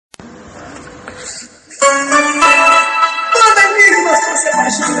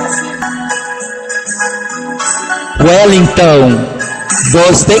Wellinton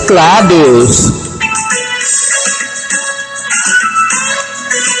dos teclados.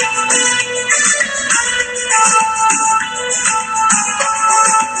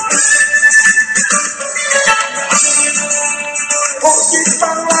 Vou te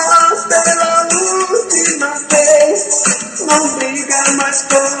falar pela última vez, não briga mais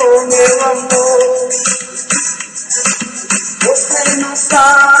com meu amor. Você não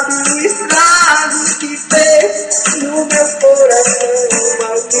sabe o estrago que fez no meu coração, o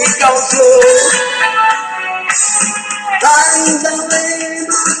mal que causou. Ainda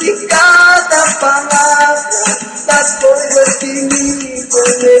lembro de cada palavra, das coisas que me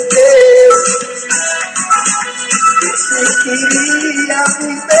prometeu. Você queria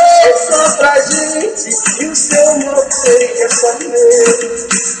viver só pra gente, e o seu amor seria só meu.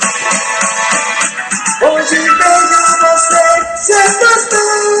 Hoje vejo você se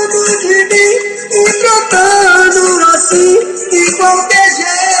afastando de mim, me tratando assim, de qualquer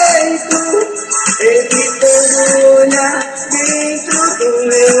jeito, evitando olhar dentro do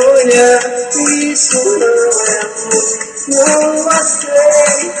meu olhar. Isso não é amor, não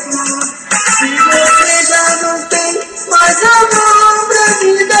aceito. Se você já não tem mais amor pra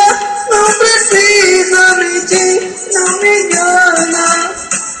me dar, não precisa mentir, não me engana.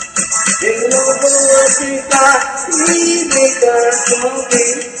 Eu não vou aceitar me deitar com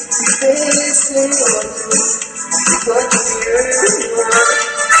alguém que pensa em outro, que pode me amar.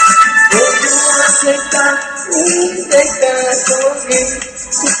 Eu vou aceitar me deitar com alguém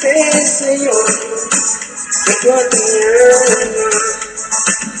que pensa em outro, que pode me amar.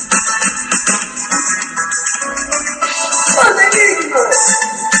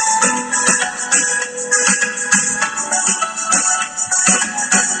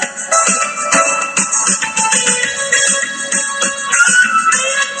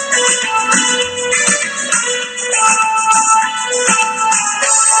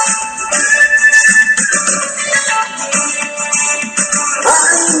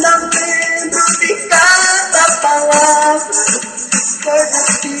 Ainda lembro de cada palavra, coisas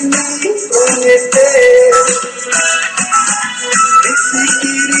que me prometeu. Disse que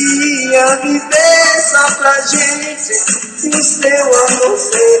iria viver só pra gente, e o seu amor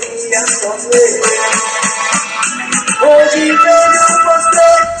seria só meu. Hoje vejo você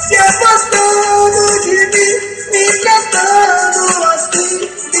se afastando de mim, me tratando assim,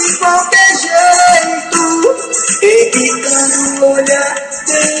 de qualquer jeito, evitando olhar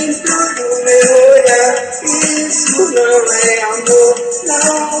dentro do meu olhar. Isso não é amor,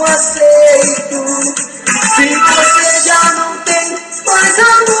 não aceito. Se você já não tem mais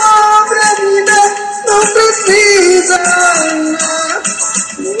amor pra me dar, não precisa amar.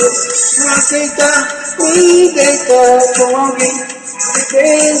 Não aceitar me deitar com alguém que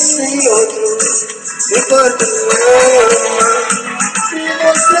pensa em outro, enquanto ama. Se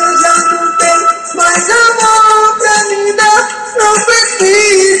você já não tem mais amor pra me dar, não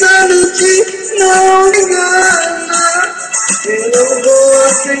precisa mentir, não me engana. Eu não vou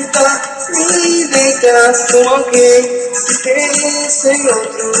aceitar me deitar com alguém que pensa em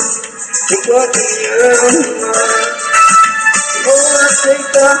outro, enquanto me ama. Vou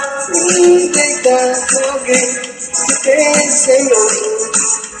aceitar me deitar com alguém que pensa em outro,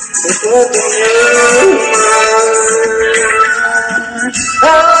 enquanto me ama.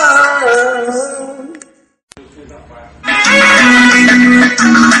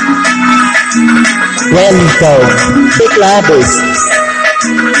 Wellinton, teclados.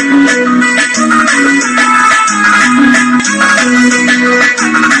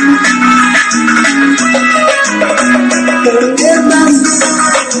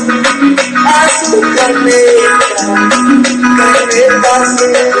 Açúcar negra, caneta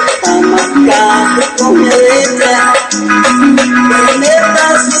azul, amarcado com minha letra. Caneta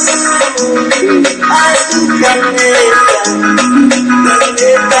azul, açúcar negra,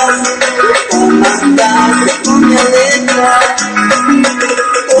 caneta azul, amarcado com minha letra.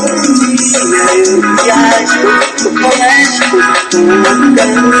 Todo dia eu viajo pro colégio com uma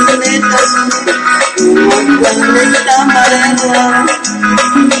caneta azul, uma caneta amarela.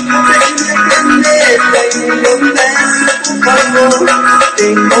 Caneta e eu peço, por favor,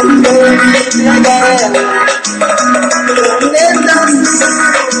 tem como me entregar ela. Caneta azul,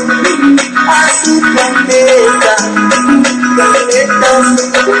 açúcar negra, caneta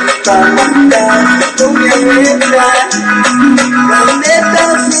azul, tá marcada com minha letra. Caneta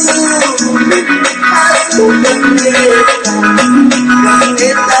azul, açúcar negra,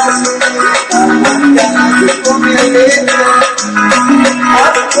 caneta azul, tá marcada com minha letra. A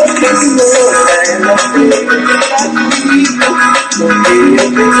professora, ela veio brincar comigo, porque eu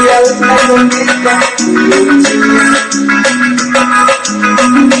fui a última bonita, e eu tinha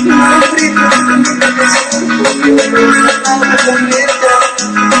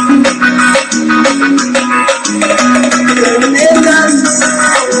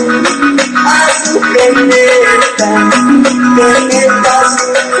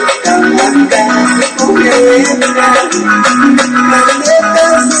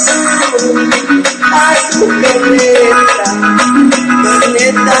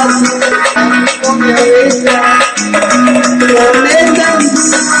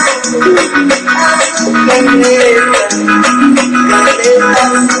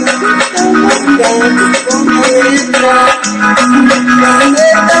canto com letra,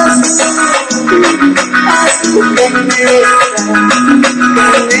 caneta azul caneta,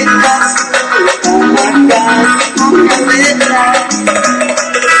 caneta azul, marcado com letra.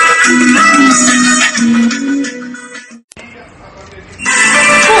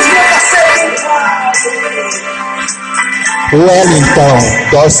 Wellinton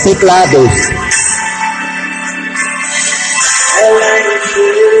dos teclados.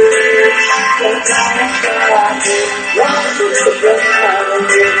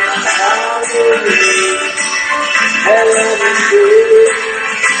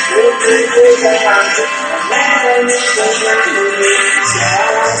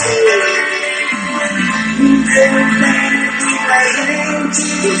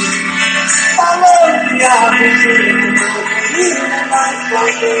 Falou que a menina é mais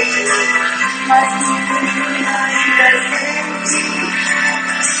potente, mas que ainda é gente.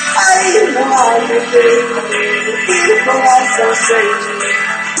 Aí não há ninguém que o coração sente.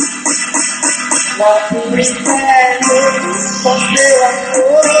 Nosso mistério com seu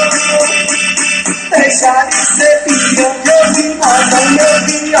amor. Deixa de ser pior, meu violão, meu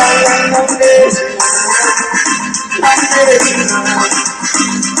violão, não deixa. Não deixa.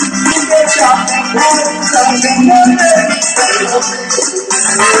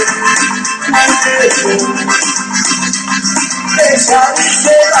 Deixa de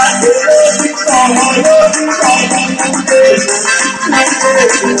ser aquele que toma não deixa.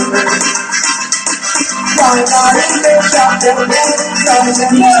 Guardar o meu chapéu, não tem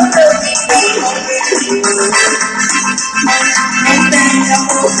amor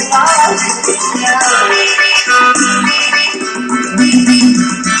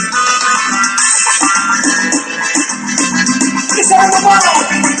isso é muito bom.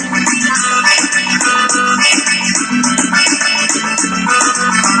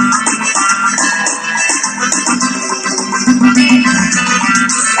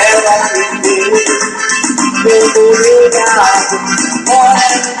 Ela me deu, meu delegado, mora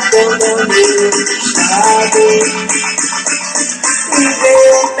no condomínio fechado. Me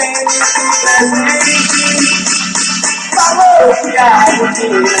deu um tênis presente. Falou que a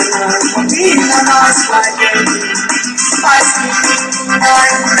rotina não combina mais com a gente, mas que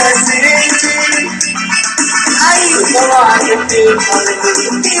ainda é gente. Aí coloca que falei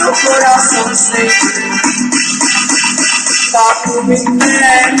que o coração sente. Toca o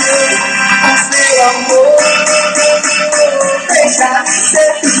mistério com seu amor. Deixa de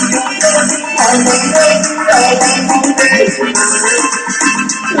ser pior, não deixa,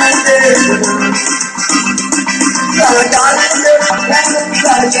 não deixa. Guardar o meu chapéu,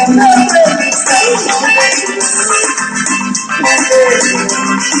 guarda minha preguiça, não deixa.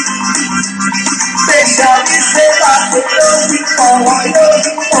 Deixa de ser batedor de forma,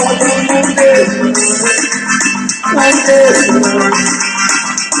 não deixa.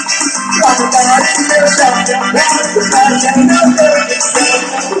 Guardar o meu chapéu, guarda minha preguiça,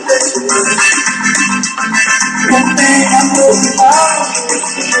 não deixa. Não tem amor igual.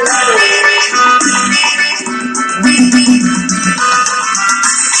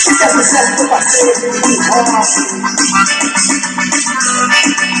 Se é certo que eu passei,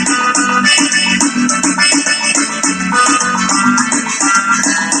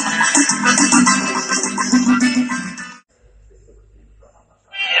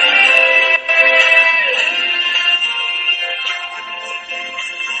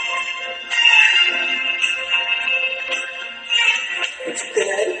 eu te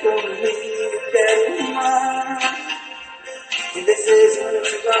quero comigo, quero amar. Te desejo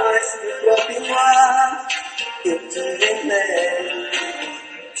onde vais, no próprio ar. Eu te venero,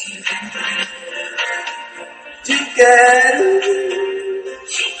 te quero.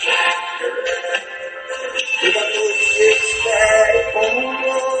 Toda noite eu te espero como um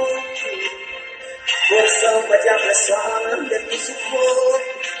louco. Coração pode apressar dentro do sufoco.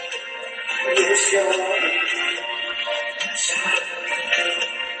 E eu choro.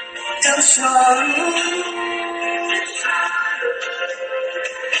 Eu choro.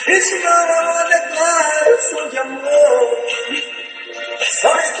 Isso não é uma declaração de amor.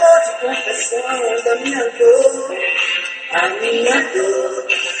 Só estou te confessando a minha dor. A minha dor.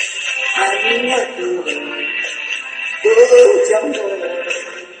 A minha dor. Dor de amor.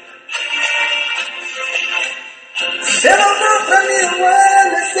 Seu amor pra mim é uma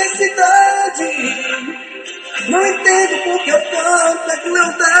necessidade. Não entendo por que tanta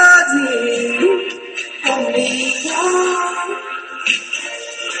crueldade comigo.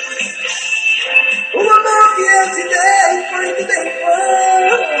 O amor que eu te dei foi de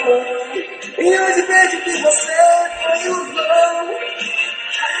vão. E hoje vejo que você foi o vão.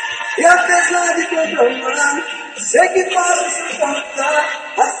 E apesar de tanto amar, sei que posso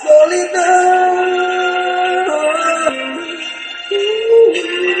suportar a solidão.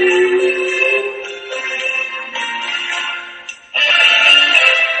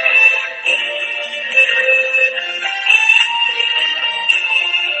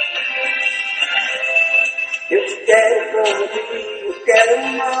 Eu te quero tanto, eu quero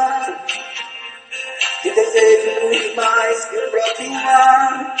amar. Te desejo muito mais que o próprio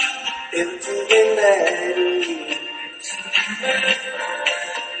mar. Eu te venero.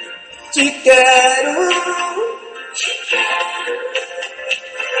 Te quero.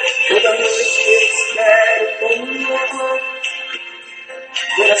 Toda noite eu espero como amor.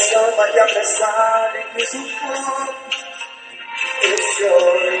 Coração bate apressado e que sufoco. Eu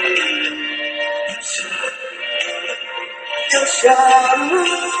choro. Eu choro.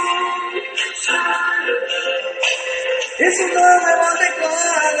 Isso não é uma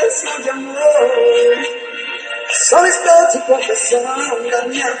declaração de amor. Só estou te confessando a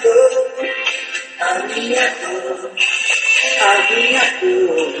minha dor. A minha dor. A minha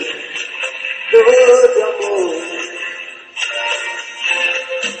dor. Dor de amor.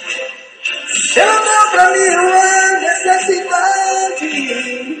 Seu amor pra mim é uma necessidade.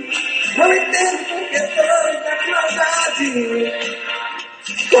 Não entendo por que tanta crueldade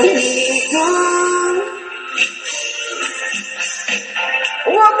comigo.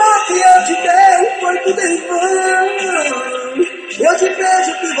 O amor que eu te dei foi tudo em vão. Eu te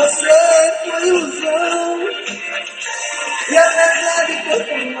vejo que você foi ilusão. E apesar de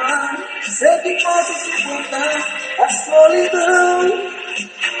tanto amar, sei que posso suportar a solidão.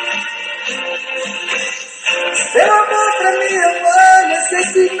 Seu amor pra mim é uma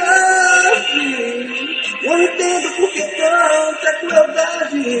necessidade. Eu entendo por que tanta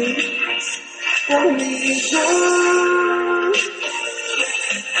crueldade comigo.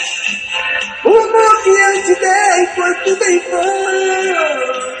 O amor que eu te dei foi tudo em vão.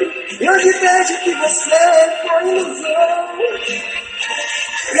 Eu te vejo que você foi ilusão.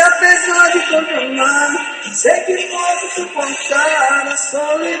 E apesar de tanto amar, sei que posso suportar a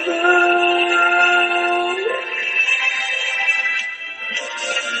solidão.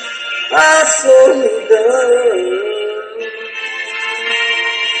 A solidão.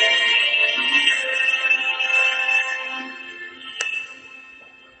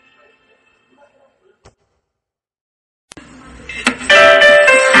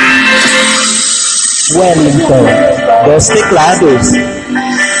 Wellinton, dos teclados.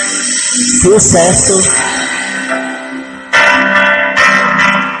 Sucesso.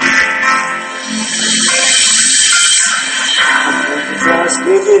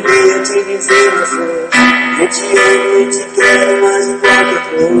 Eu devia te dizer você, eu te amo e te quero mais do que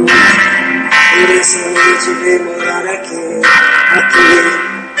eu. Por isso eu te demorar aqui.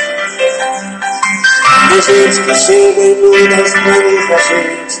 A gente que chega e muda os planos da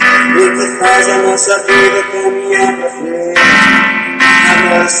gente, e que faz a nossa vida caminhar pra frente.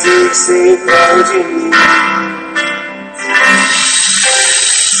 Agora sei fora de mim.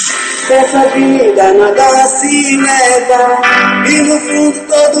 Dessa vida nada se leva, e no fundo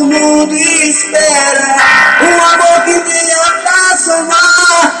todo mundo espera um amor que venha pra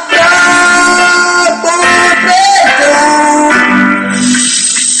somar, pra completar.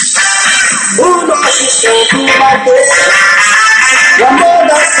 O nosso tempo bateu, o amor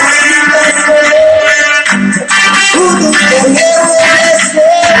da sua vida foi. Tudo que eu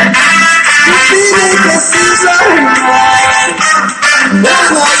merecer, o que nem precisa arrumar. O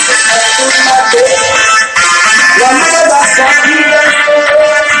nosso tempo bateu, o amor da sua vida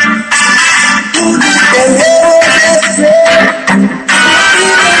foi. Tudo que eu merecer, o que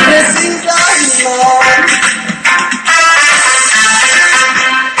nem precisa arrumar.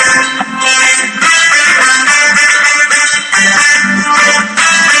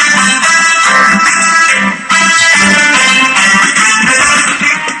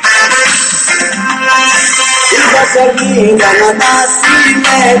 Essa vida nada se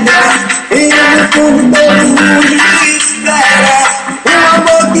meda, e no fundo todo mundo espera um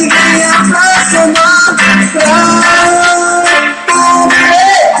amor que venha pra somar, pra completar.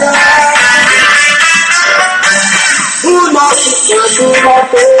 O nosso santo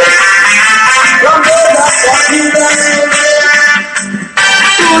bateu, o amor da sua vida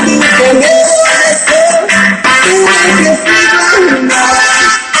tudo que mereceu, tudo que precisa arrumar.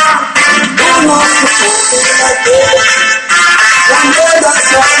 O nosso santo bateu, o amor da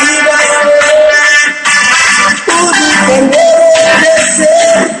sua vida tudo que mereceu,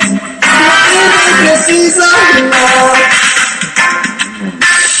 tudo que precisa arrumar.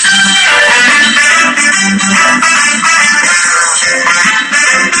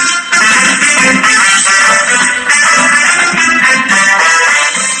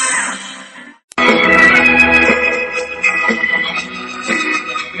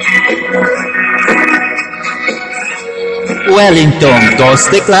 Wellinton dos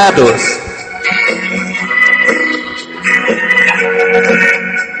teclados.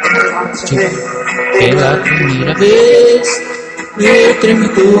 Pela primeira vez eu tremi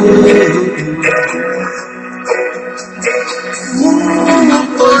todo. Uma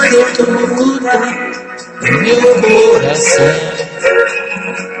coisa toda no meu coração.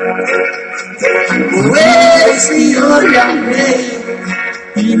 Com esse olhar meu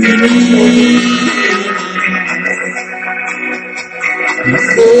menino me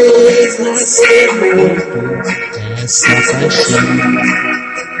fez nascer muito essa paixão.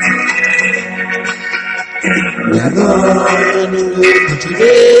 E agora no louco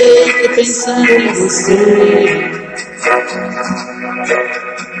direito pensando em você,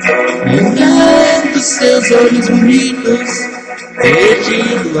 olhando seus olhos bonitos,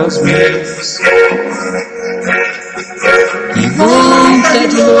 perdido aos meus. Que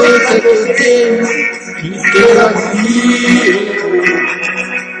vontade louca que eu tenho de tê-la comigo,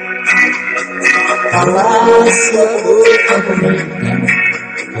 falar sua boca bonita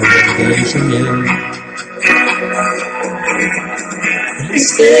com um beijo meu.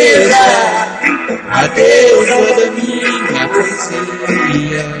 Tristeza, a deusa da minha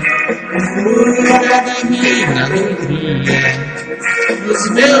poesia, cura da minha alegria, nos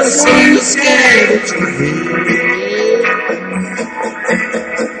meus sonhos quero te ver.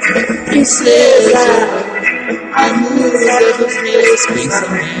 Princesa, a musa dos meus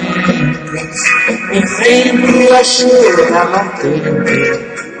pensamentos, enfrento a chuva marcando,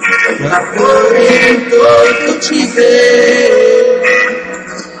 pra poder todo te ver.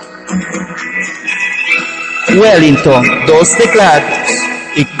 Wellinton dos teclados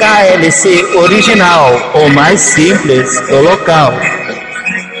e KLC original, o mais simples do local.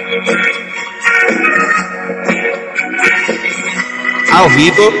 Ao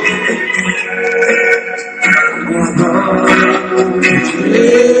vivo.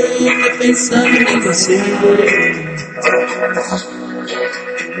 Pensando em você,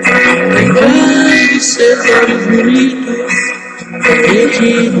 lembrando seus olhos bonitos,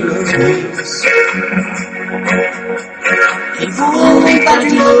 perdido aos meus. Que vontade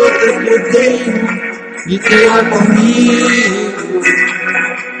louca que eu tenho de ter comigo,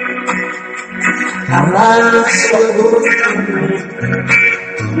 calar sua boca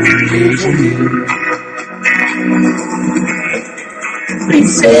com um beijo meu.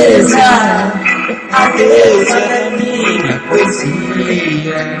 Princesa, a deusa da minha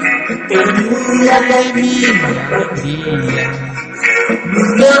poesia, ternura da minha alegria, nos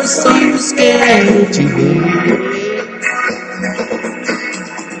meus sonhos quero te ver.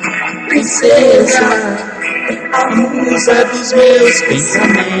 Princesa, a musa dos meus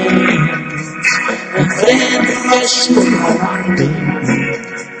pensamentos, enfrento a chuva ardente,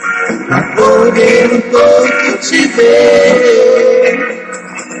 pra poder um pouco te ver.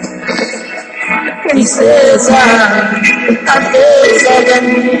 Princesa, a deusa da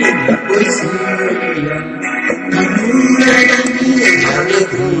minha poesia, ternura da minha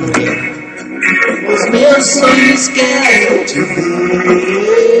alegria, os meus sonhos quero te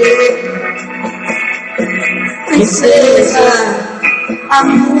ver. Princesa, a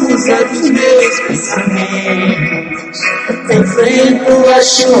musa dos meus pensamentos, enfrento a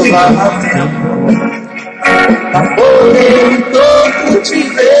chuva ardente, pra poder um pouco te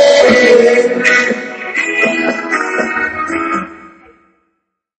ver.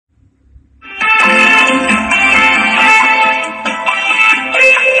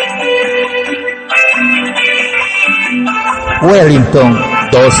 Wellinton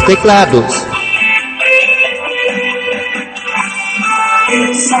dos teclados.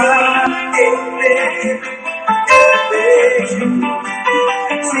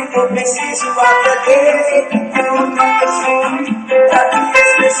 Se for preciso aprender, eu nunca sou pra te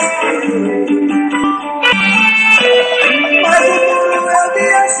esquecer. Mas o duro é o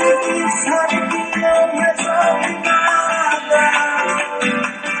dia seguinte, sabe que não resolve nada.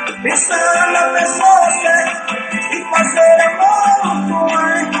 Pensar na pessoa certa e fazer amor com a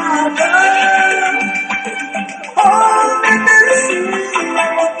errada.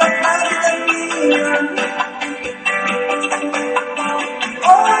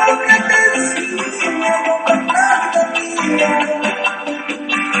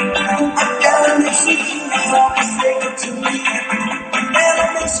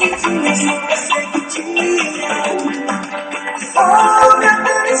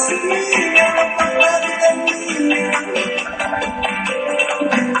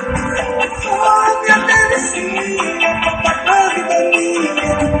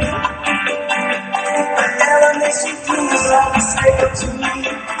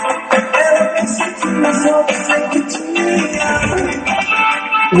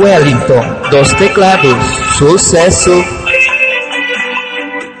 Wellinton dos teclados, sucesso.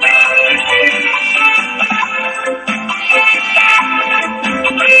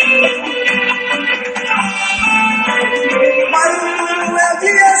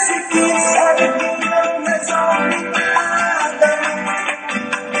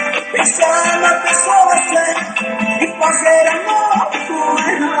 Pensar na pessoa certa e fazer amor com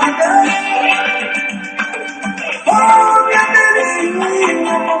errada. Oh, minha delicinha,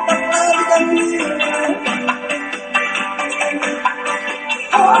 volta pra vida minha.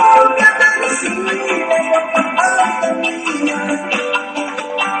 Oh, minha delicinha, volta pra vida minha.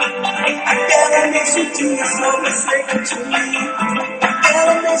 Aquela mexidinha só você que tinha.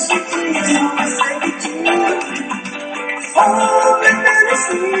 Aquela mexidinha só você que tinha. Oh, minha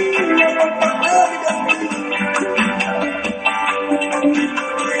delicinha, volta pra vida minha.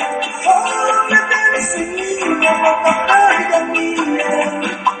 Oh, minha delicinha, volta pra vida minha.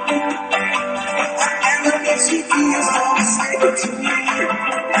 Aquela mexidinha só você que tinha.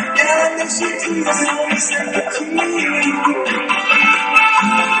 Aquela mexidinha só você que tinha.